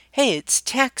Hey, it's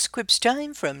TaxQuips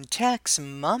time from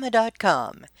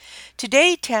TaxMama.com.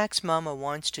 Today, TaxMama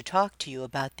wants to talk to you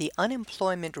about the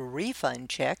unemployment refund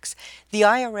checks the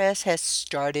IRS has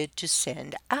started to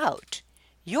send out.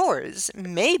 Yours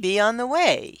may be on the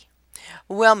way.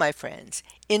 Well, my friends,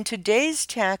 in today's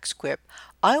Tax Quip,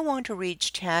 I want to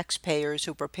reach taxpayers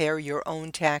who prepare your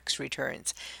own tax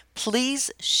returns.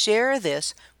 Please share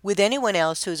this with anyone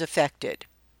else who's affected.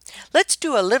 Let's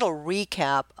do a little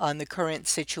recap on the current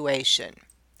situation.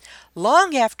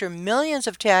 Long after millions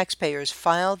of taxpayers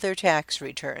filed their tax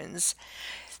returns,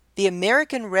 the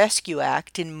American Rescue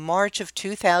Act in March of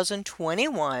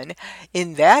 2021,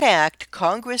 in that act,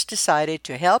 Congress decided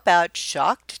to help out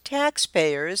shocked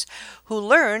taxpayers who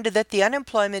learned that the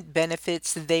unemployment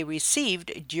benefits they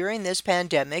received during this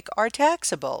pandemic are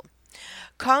taxable.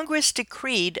 Congress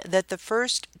decreed that the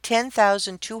first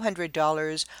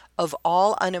 $10,200 of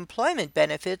all unemployment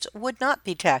benefits would not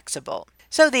be taxable.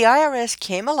 So the IRS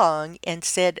came along and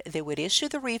said they would issue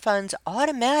the refunds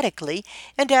automatically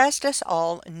and asked us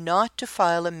all not to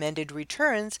file amended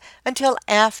returns until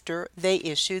after they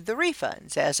issued the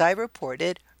refunds, as I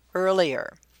reported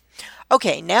earlier.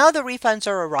 Okay, now the refunds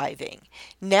are arriving.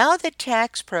 Now that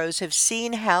tax pros have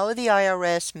seen how the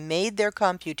IRS made their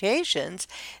computations,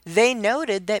 they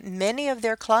noted that many of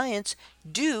their clients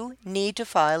do need to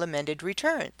file amended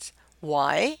returns.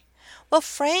 Why? Well,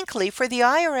 frankly, for the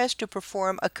IRS to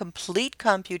perform a complete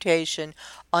computation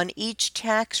on each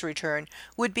tax return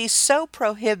would be so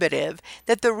prohibitive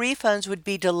that the refunds would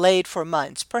be delayed for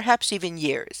months, perhaps even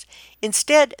years.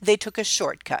 Instead, they took a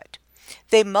shortcut.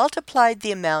 They multiplied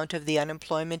the amount of the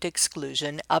unemployment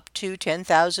exclusion up to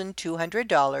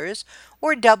 $10,200,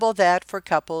 or double that for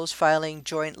couples filing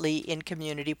jointly in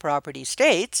community property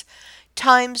states,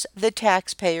 times the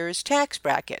taxpayer's tax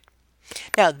bracket.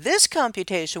 Now, this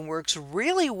computation works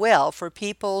really well for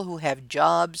people who have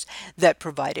jobs that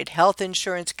provided health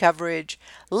insurance coverage,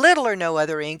 little or no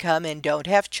other income, and don't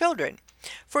have children.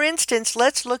 For instance,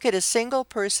 let's look at a single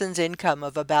person's income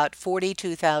of about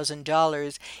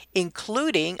 $42,000,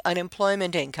 including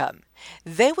unemployment income.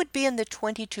 They would be in the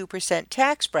 22%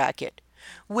 tax bracket.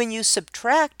 When you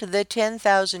subtract the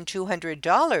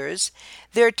 $10,200,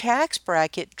 their tax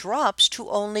bracket drops to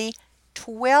only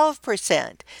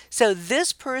 12%. So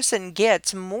this person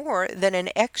gets more than an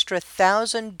extra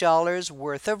 $1,000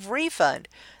 worth of refund.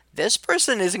 This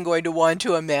person isn't going to want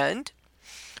to amend.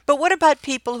 But what about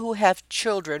people who have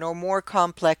children or more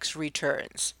complex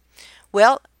returns?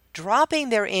 Well, dropping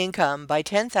their income by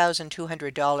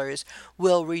 $10,200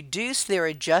 will reduce their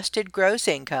adjusted gross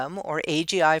income, or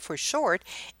AGI for short,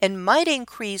 and might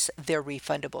increase their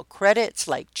refundable credits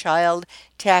like child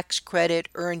tax credit,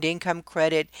 earned income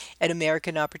credit, and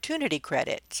American Opportunity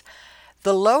credits.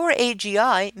 The lower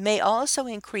AGI may also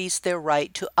increase their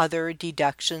right to other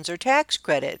deductions or tax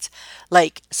credits,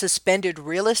 like suspended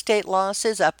real estate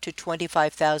losses up to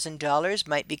 $25,000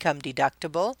 might become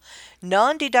deductible.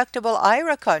 Non-deductible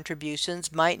IRA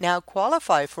contributions might now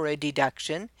qualify for a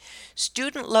deduction.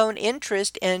 Student loan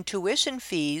interest and tuition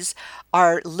fees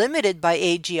are limited by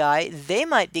AGI. They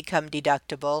might become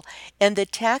deductible. And the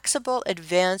taxable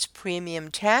advance premium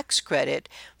tax credit,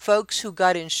 folks who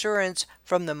got insurance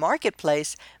from the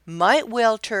marketplace, might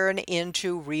well turn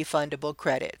into refundable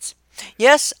credits.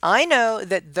 Yes, I know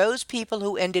that those people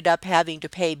who ended up having to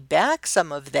pay back some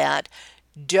of that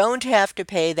don't have to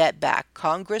pay that back.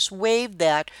 Congress waived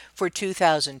that for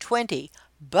 2020.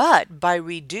 But by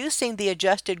reducing the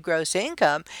adjusted gross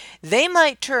income, they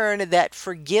might turn that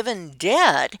forgiven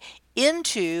debt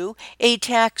into a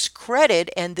tax credit,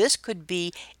 and this could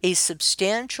be a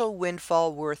substantial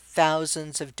windfall worth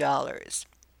thousands of dollars.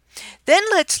 Then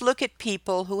let's look at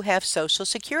people who have Social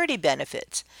Security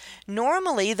benefits.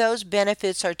 Normally, those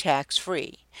benefits are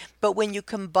tax-free. But when you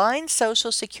combine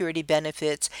Social Security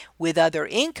benefits with other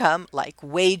income like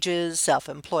wages,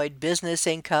 self-employed business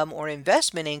income, or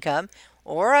investment income,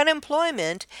 or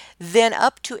unemployment, then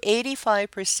up to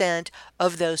 85%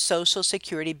 of those Social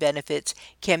Security benefits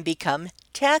can become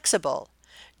taxable.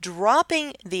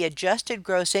 Dropping the adjusted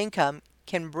gross income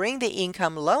can bring the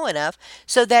income low enough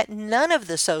so that none of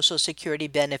the Social Security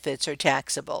benefits are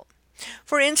taxable.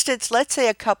 For instance, let's say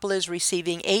a couple is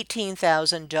receiving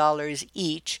 $18,000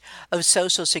 each of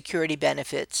Social Security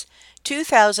benefits,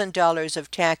 $2,000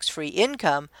 of tax-free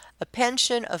income, a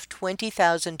pension of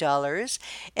 $20,000,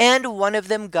 and one of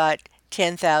them got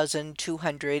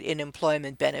 $10,200 in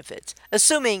employment benefits,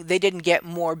 assuming they didn't get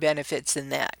more benefits than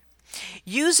that.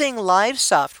 Using live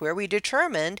software, we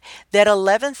determined that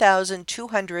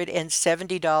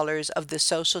 $11,270 of the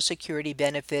Social Security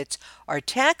benefits are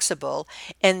taxable,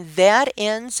 and that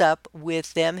ends up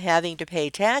with them having to pay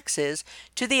taxes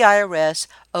to the IRS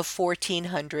of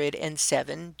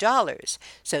 $1,407.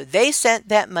 So they sent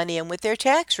that money in with their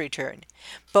tax return.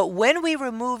 But when we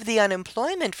remove the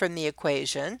unemployment from the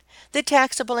equation, the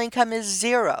taxable income is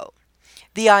zero.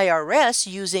 The IRS,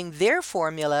 using their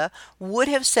formula, would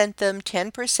have sent them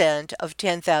 10% of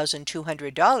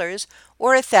 $10,200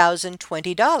 or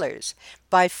 $1,020.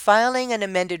 By filing an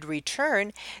amended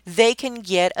return, they can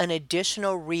get an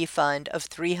additional refund of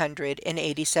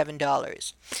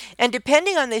 $387. And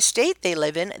depending on the state they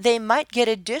live in, they might get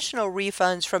additional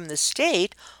refunds from the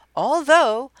state,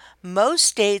 although most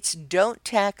states don't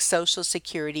tax Social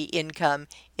Security income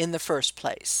in the first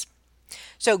place.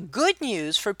 So good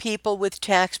news for people with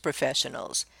tax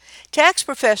professionals. Tax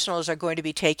professionals are going to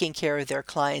be taking care of their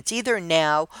clients either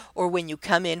now or when you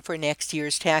come in for next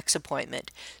year's tax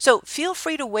appointment. So feel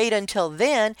free to wait until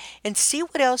then and see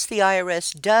what else the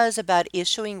IRS does about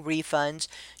issuing refunds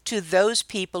to those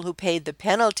people who paid the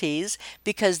penalties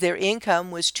because their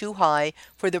income was too high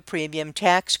for the premium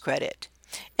tax credit.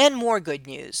 And more good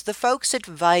news. The folks at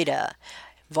VITA,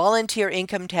 Volunteer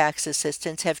Income Tax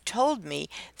Assistants, have told me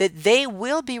that they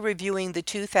will be reviewing the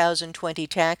 2020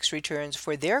 tax returns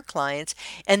for their clients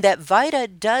and that VITA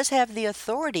does have the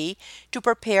authority to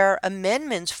prepare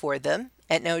amendments for them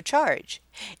at no charge.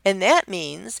 And that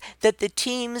means that the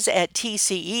teams at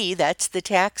TCE, that's the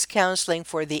Tax Counseling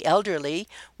for the Elderly,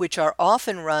 which are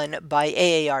often run by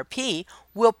AARP,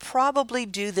 will probably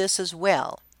do this as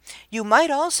well. You might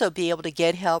also be able to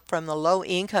get help from the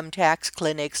low-income tax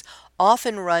clinics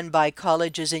often run by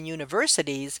colleges and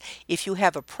universities if you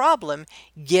have a problem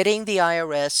getting the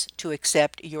IRS to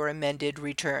accept your amended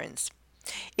returns.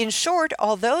 In short,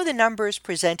 although the numbers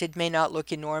presented may not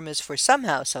look enormous for some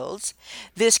households,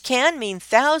 this can mean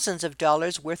thousands of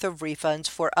dollars worth of refunds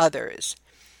for others.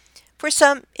 For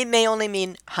some, it may only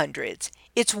mean hundreds.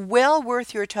 It's well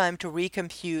worth your time to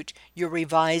recompute your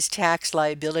revised tax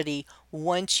liability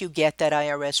once you get that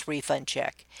IRS refund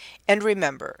check. And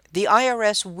remember, the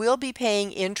IRS will be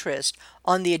paying interest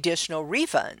on the additional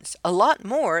refunds, a lot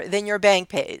more than your bank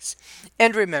pays.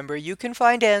 And remember, you can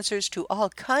find answers to all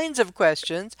kinds of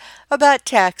questions about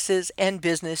taxes and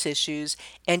business issues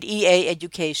and EA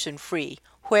education free.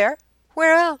 Where?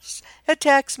 Where else? At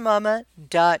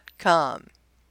TaxMama.com.